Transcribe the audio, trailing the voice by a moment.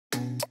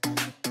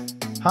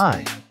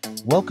Hi,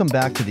 welcome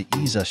back to the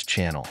EaseUS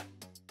channel.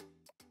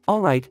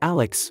 Alright,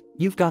 Alex,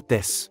 you've got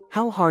this.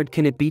 How hard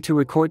can it be to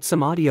record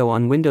some audio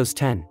on Windows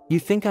 10? You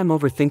think I'm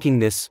overthinking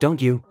this,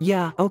 don't you?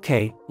 Yeah,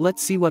 okay,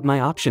 let's see what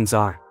my options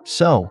are.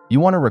 So,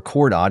 you want to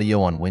record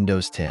audio on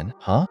Windows 10,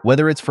 huh?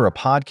 Whether it's for a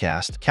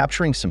podcast,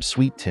 capturing some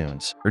sweet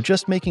tunes, or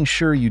just making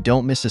sure you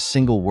don't miss a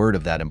single word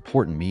of that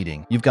important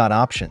meeting, you've got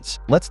options.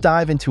 Let's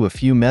dive into a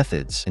few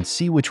methods and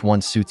see which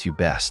one suits you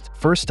best.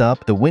 First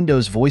up, the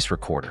Windows Voice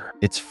Recorder.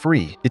 It's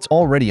free, it's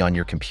already on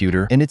your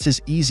computer, and it's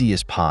as easy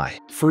as pie.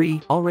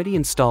 Free, already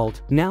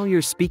installed, now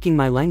you're speaking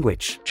my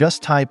language.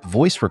 Just type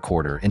Voice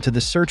Recorder into the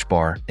search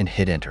bar and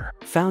hit enter.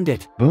 Found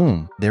it.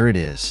 Boom, there it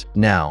is.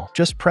 Now,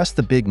 just press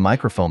the big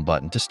microphone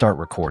button to start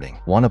recording.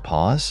 Want to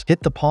pause?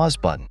 Hit the pause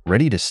button.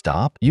 Ready to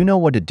stop? You know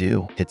what to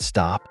do. Hit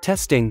stop.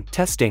 Testing.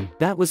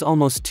 That was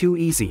almost too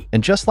easy.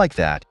 And just like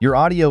that, your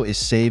audio is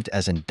saved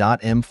as an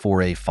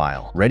 .m4a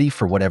file, ready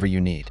for whatever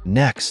you need.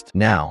 Next,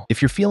 now,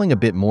 if you're feeling a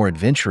bit more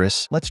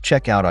adventurous, let's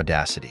check out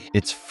Audacity.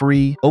 It's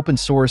free, open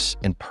source,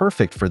 and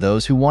perfect for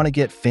those who want to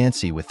get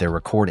fancy with their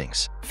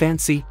recordings.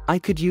 Fancy? I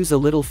could use a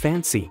little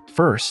fancy.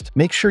 First,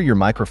 make sure your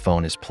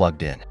microphone is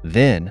plugged in.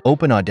 Then,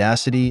 open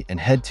Audacity and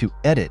head to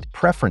Edit,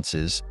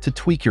 Preferences to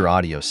tweak your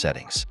audio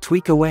settings.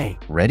 Tweak away.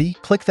 Ready?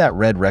 Click that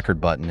red record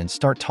button and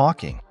start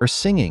talking or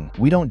singing.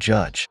 We don't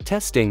judge.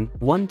 Testing,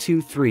 1,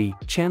 2, 3,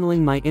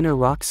 channeling my inner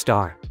rock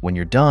star. When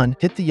you're done,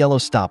 hit the yellow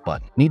stop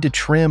button. Need to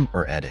trim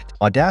or edit?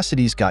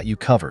 Audacity's got you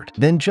covered.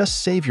 Then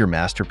just save your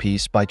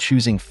masterpiece by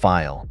choosing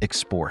File,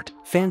 Export.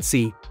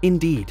 Fancy,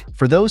 indeed.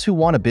 For those who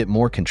want a bit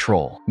more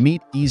control,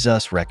 meet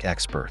EaseUS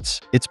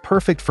RecExperts. It's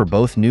perfect for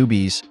both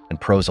newbies and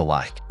pros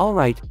alike.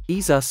 Alright,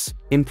 EaseUS,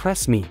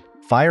 impress me.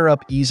 Fire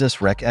up EaseUS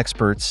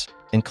RecExperts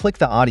and click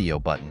the audio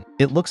button.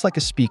 It looks like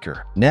a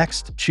speaker.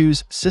 Next,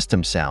 choose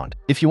System Sound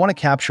if you want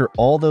to capture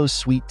all those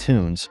sweet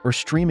tunes or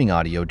streaming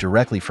audio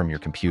directly from your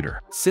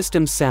computer.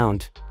 System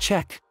Sound,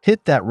 check.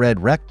 Hit that red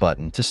rec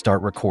button to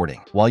start recording.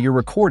 While you're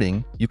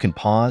recording, you can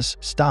pause,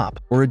 stop,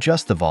 or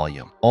adjust the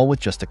volume, all with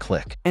just a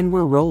click. And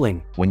we're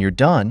rolling. When you're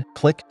done,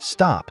 click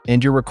Stop,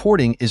 and your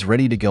recording is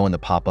ready to go in the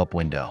pop-up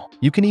window.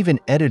 You can even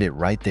edit it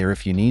right there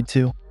if you need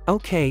to.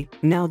 Okay,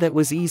 now that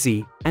was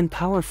easy and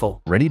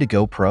powerful. Ready to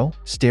go pro?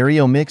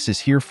 Stereo Mix is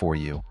here for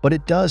you, but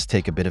it does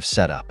take a bit of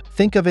setup.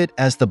 Think of it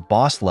as the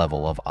boss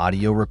level of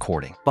audio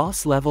recording.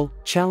 Boss level,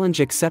 challenge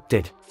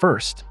accepted.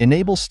 First,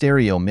 enable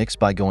Stereo Mix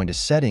by going to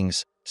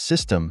Settings,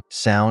 System,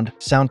 Sound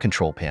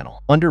Control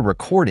Panel. Under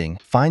Recording,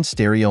 find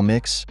Stereo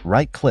Mix,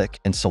 right-click,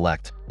 and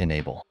select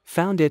Enable.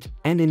 Found it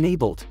and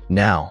enabled.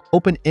 Now,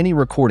 open any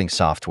recording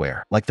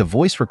software, like the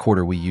voice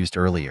recorder we used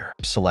earlier.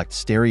 Select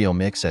Stereo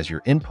Mix as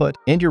your input,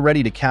 and you're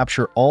ready to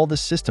capture all the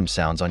system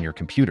sounds on your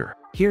computer.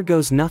 Here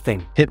goes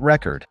nothing. Hit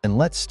record and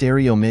let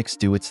Stereo Mix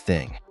do its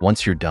thing.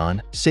 Once you're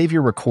done, save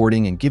your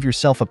recording and give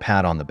yourself a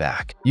pat on the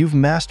back. You've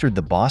mastered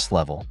the boss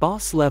level.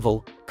 Boss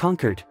level,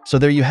 conquered. So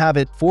there you have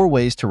it, 4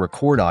 ways to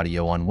record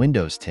audio on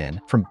Windows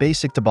 10 from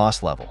basic to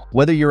boss level.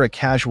 Whether you're a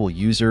casual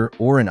user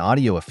or an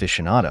audio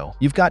aficionado,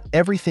 you've got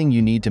everything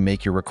you need to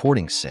make your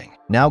recordings sing.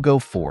 Now go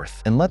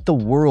forth and let the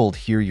world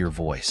hear your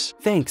voice.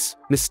 Thanks,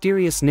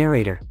 mysterious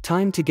narrator.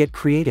 Time to get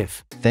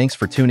creative. Thanks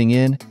for tuning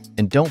in,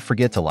 and don't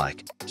forget to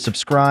like,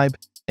 subscribe,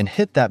 and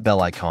hit that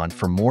bell icon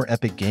for more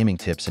epic gaming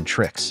tips and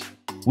tricks.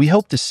 We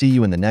hope to see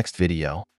you in the next video.